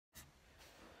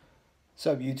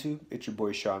What's up, YouTube? It's your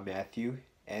boy Sean Matthew,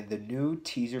 and the new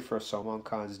teaser for Salman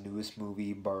Khan's newest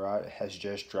movie, Bharat, has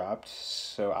just dropped,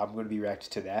 so I'm going to be reacting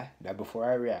to that. Now, before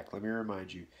I react, let me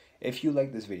remind you, if you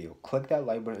like this video, click that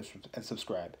like button and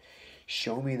subscribe.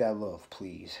 Show me that love,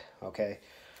 please, okay?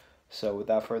 So,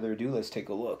 without further ado, let's take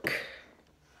a look.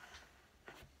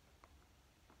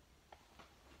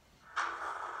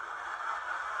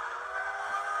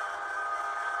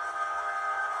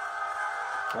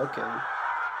 Okay.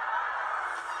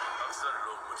 अक्सर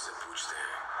लोग मुझसे पूछते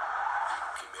हैं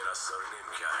कि मेरा surname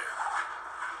क्या है,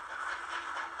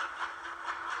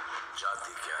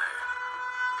 जाति क्या है,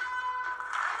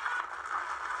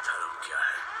 धर्म क्या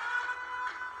है।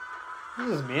 This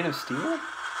is Man of Steel?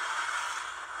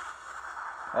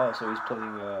 Oh, so he's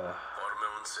playing और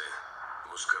मैं उनसे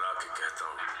मुस्कुरा के कहता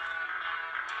हूँ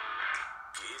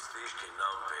कि इस देश के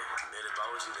नाम पे मेरे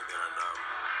बाबूजी ने मेरा नाम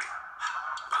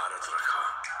भारत रखा।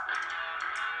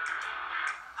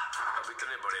 अब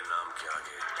इतने बड़े नाम के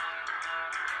आगे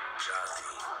जाति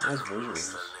nice visuals.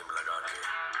 सरनेम लगा के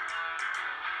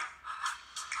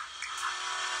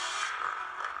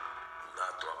ना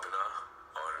तो अपना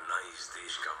और ना इस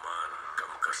देश का मान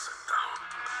कम कर सकता हूँ।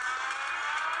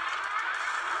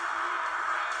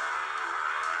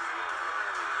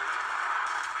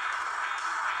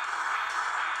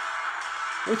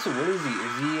 Wait, so what is he?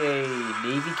 Is he a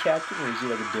Navy captain or is he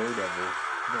like a daredevil?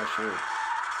 I'm not sure.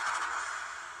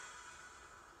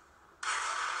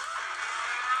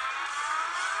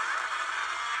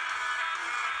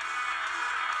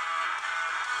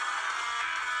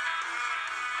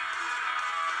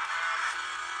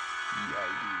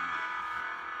 EID.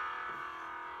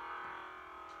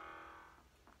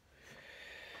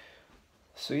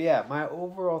 So yeah, my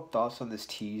overall thoughts on this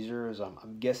teaser is I'm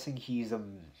guessing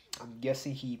I'm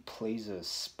guessing he plays a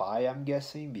spy. I'm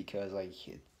guessing because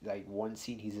like one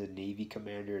scene he's a Navy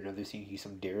commander, another scene he's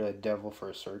some daredevil for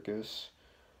a circus.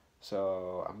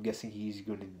 So I'm guessing he's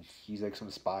like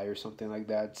some spy or something like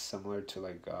that, similar to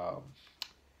like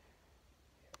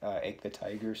Egg the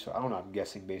Tiger. So I don't know. I'm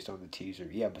guessing based on the teaser.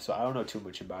 Yeah, but so I don't know too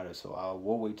much about it. So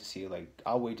we'll wait to see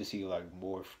I'll wait to see like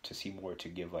more to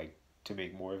give like to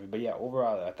make more of it. But yeah,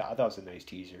 overall I thought it was a nice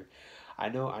teaser. I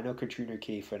know Katrina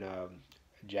Kaif and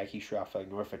Jackie Shroff like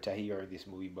Nora Fatehi are in this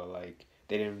movie, but like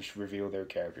they didn't reveal their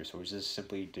characters, so it was just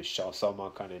simply to show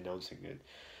Salman kind of announcing it.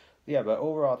 Yeah, but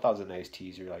overall, I thought it was a nice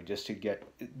teaser, like just to get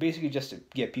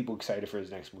people excited for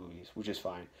his next movies, which is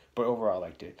fine. But overall, I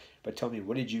liked it. But tell me,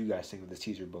 what did you guys think of this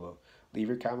teaser below? Leave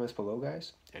your comments below,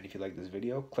 guys. And if you like this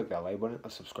video, click that like button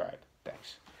and subscribe.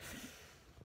 Thanks.